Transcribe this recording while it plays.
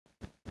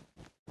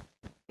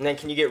And then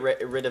can you get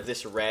rid of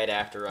this red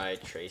after I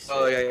trace it?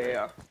 Oh,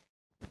 yeah.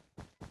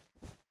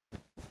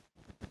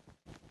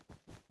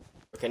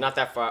 Okay, not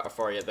that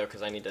far yet, though,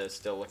 because I need to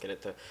still look at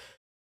it to...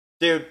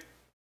 Dude.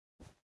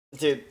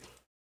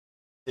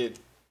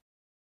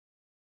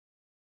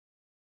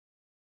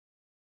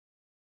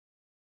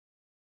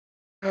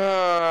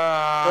 We're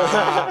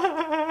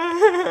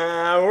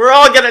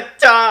all gonna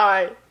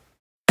die!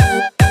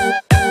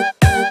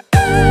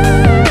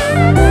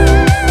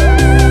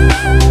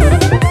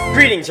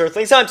 Greetings,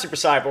 Earthlings, I'm Super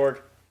Cyborg.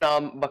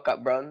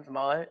 Backup Bruns,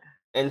 mate.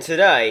 And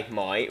today,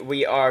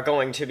 we are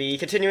going to be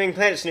continuing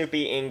Planet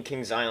Snoopy in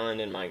King's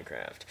Island in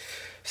Minecraft.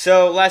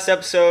 So, last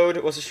episode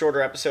was a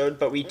shorter episode,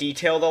 but we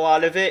detailed a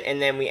lot of it, and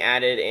then we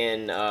added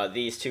in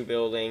these two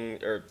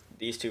buildings,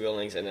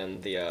 and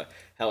then the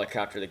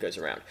helicopter that goes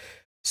around.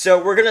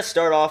 So, we're going to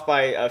start off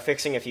by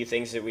fixing a few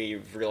things that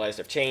we've realized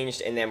have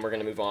changed, and then we're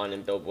going to move on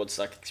and build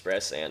Woodstock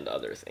Express and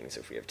other things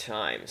if we have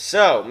time.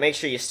 So, make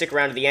sure you stick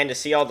around to the end to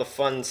see all the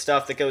fun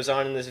stuff that goes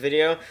on in this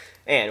video,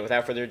 and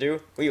without further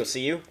ado, we will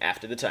see you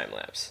after the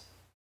time-lapse.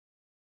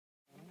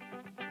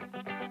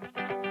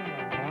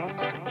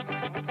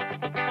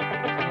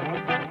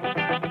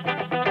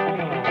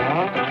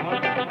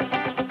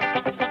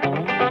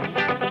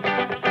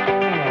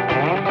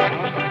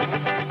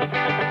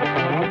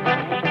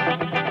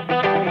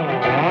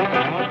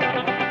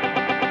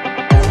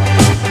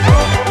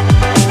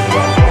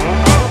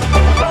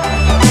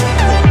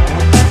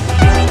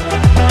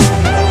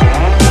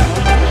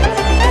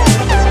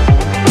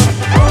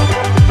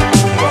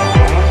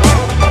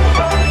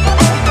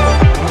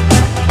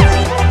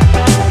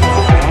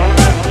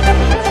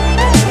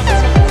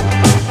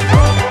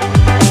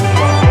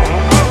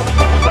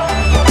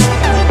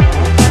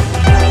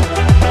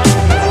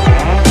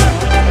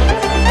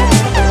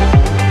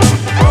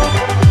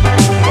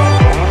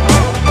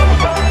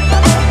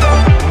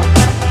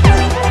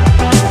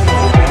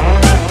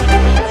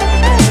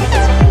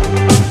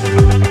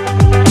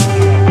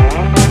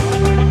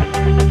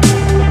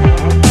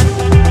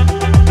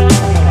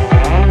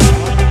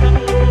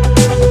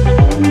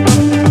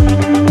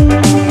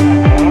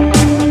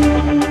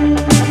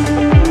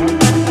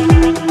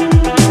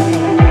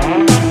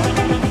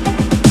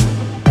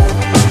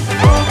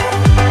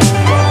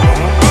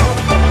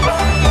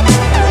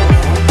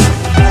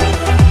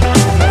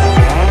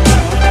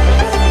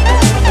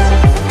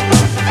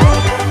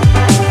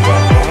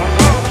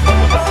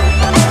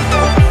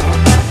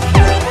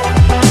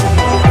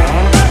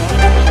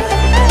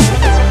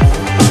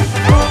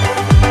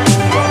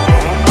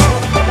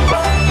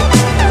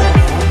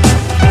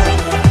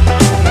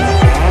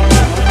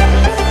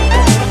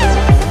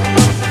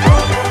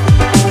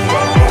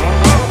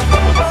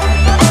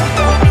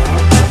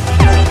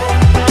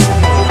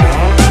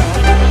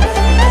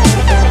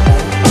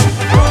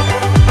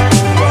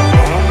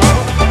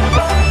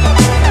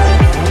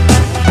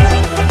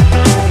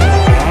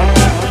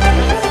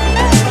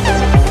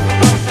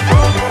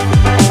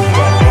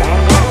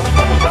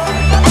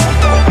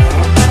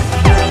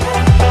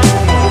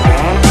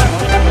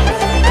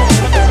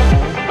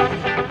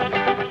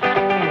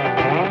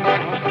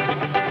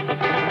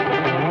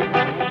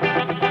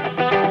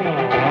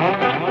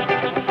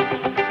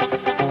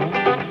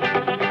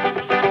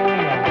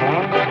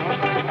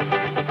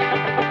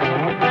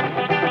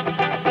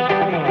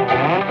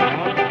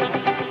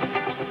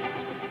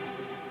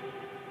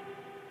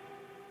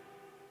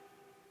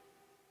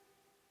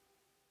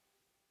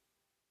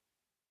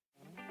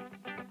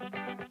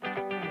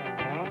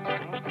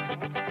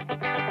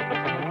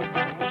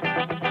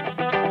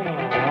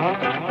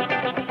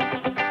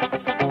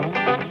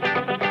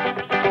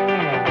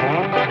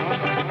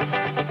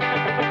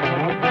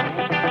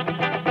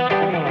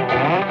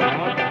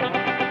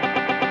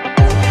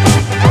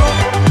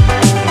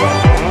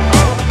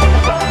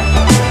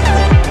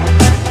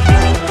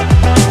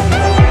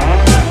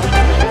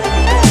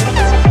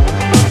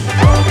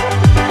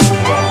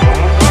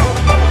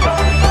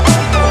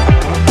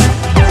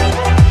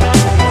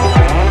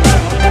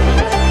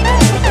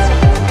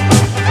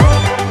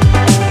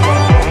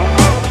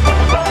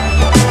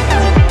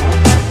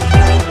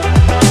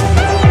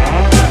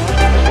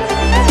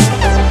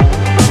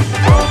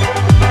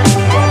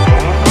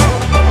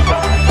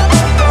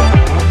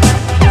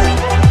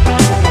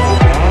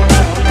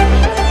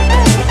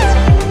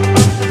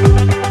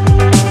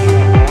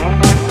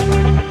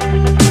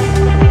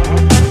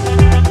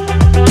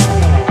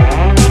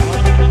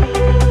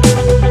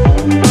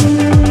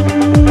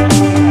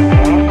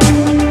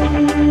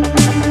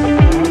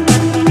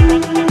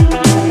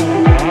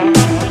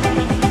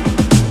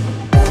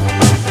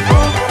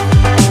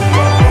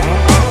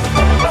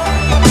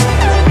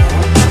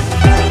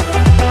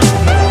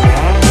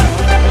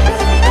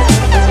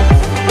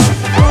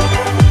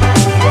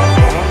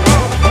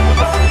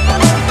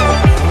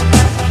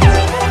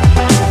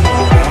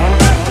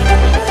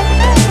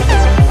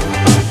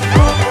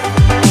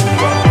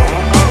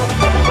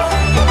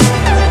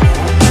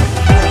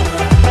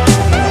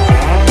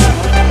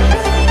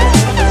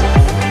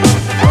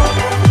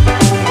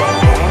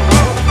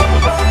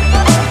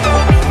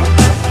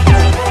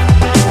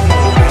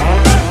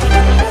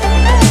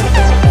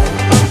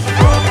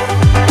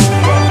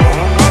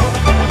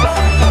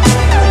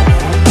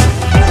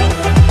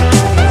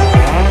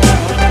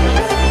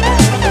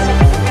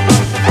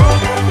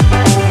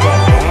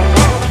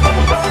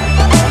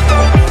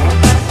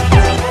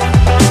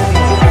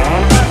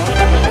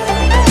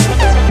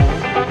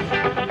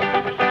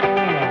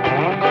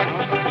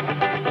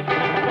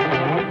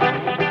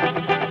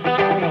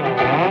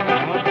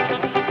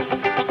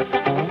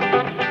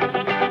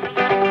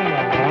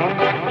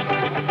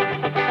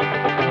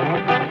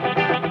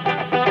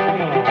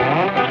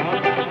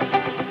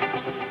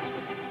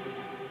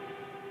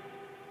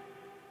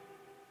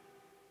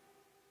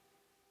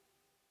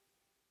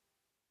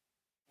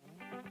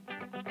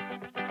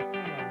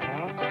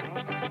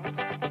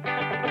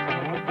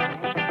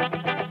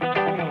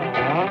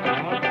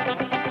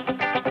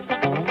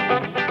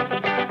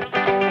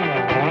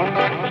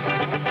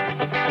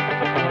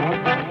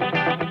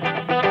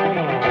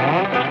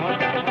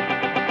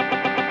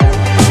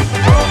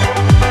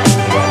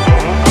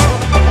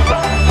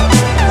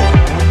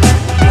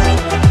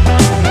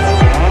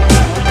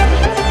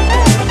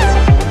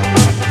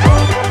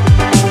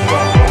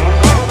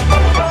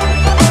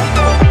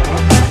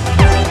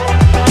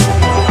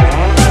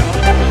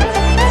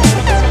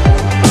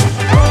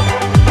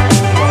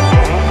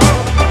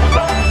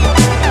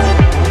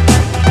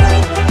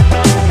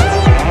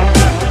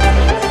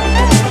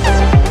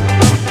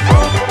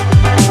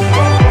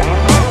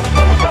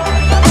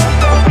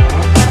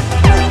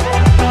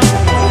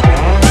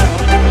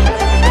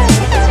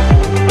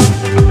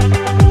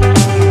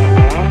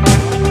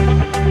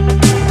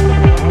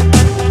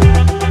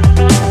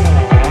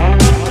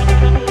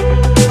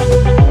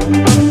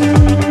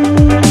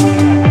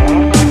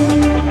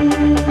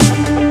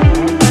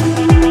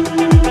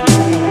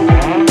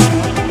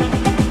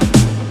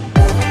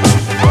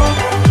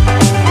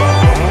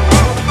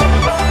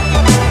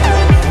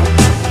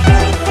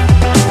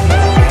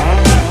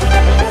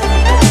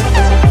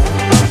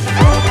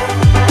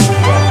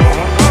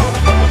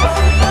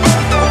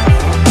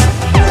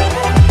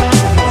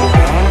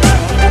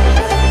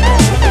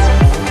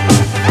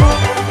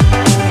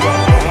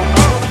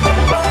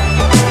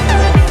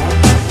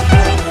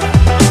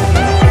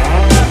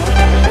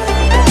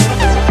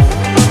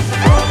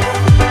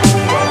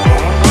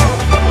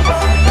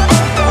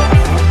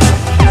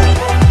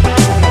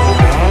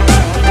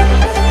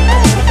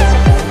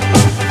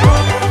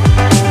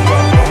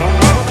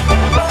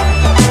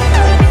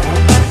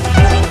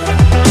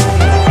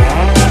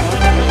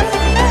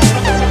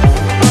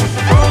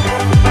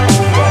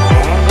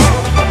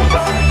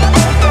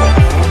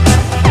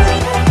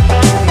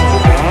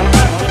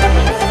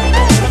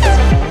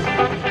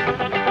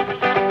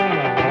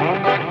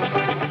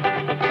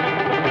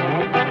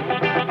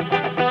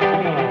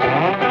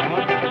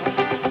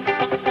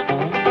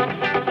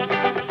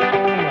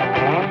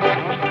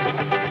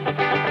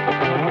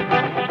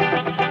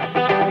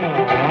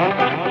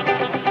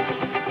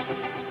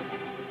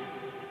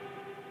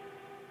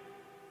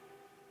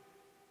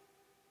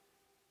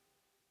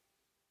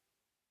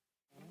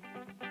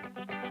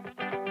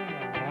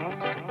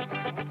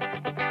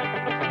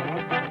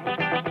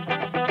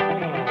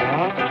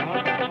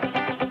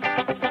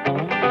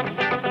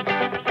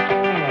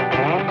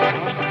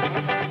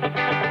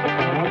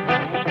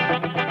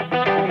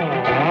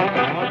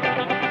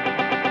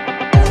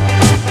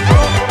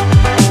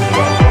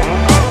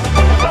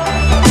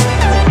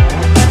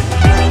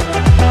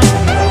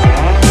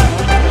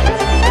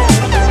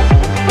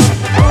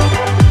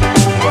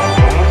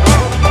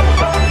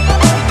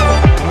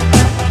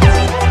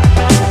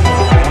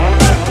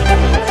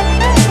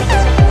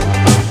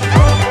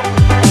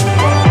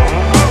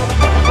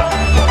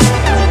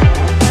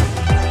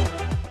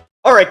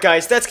 Alright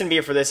guys, that's going to be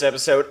it for this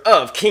episode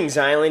of Kings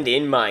Island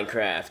in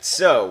Minecraft.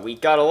 So, we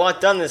got a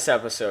lot done this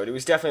episode. It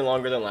was definitely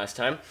longer than last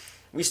time.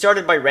 We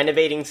started by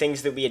renovating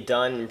things that we had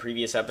done in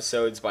previous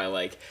episodes by,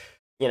 like,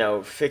 you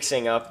know,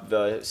 fixing up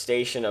the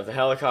station of the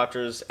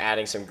helicopters,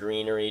 adding some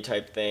greenery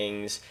type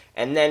things,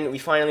 and then we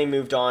finally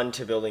moved on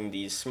to building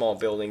these small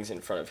buildings in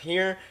front of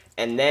here,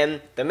 and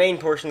then the main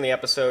portion of the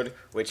episode,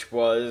 which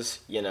was,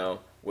 you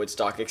know,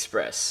 Woodstock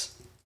Express.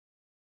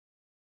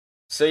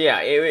 So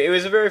yeah, it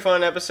was a very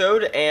fun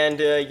episode, and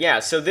yeah,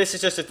 so this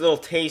is just a little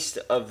taste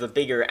of the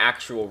bigger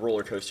actual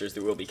roller coasters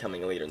that will be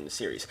coming later in the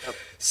series. Yep.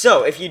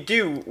 So if you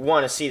do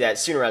want to see that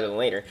sooner rather than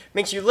later,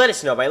 make sure you let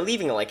us know by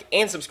leaving a like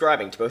and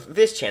subscribing to both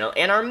this channel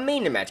and our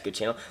main Magic Good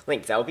channel.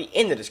 Link that will be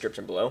in the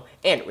description below,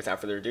 and without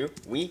further ado,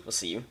 we will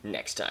see you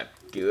next time.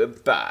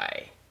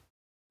 Goodbye.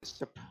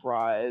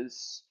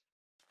 Surprise.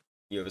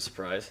 You have a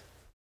surprise?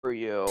 For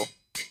you.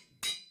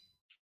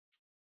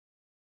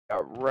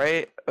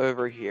 Right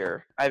over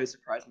here. I have a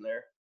surprise in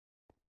there.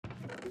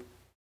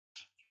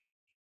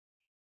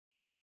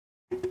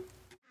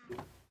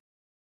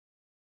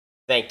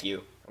 Thank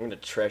you. I'm gonna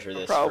treasure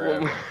this No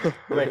problem. forever.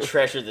 I'm gonna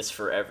treasure this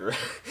forever.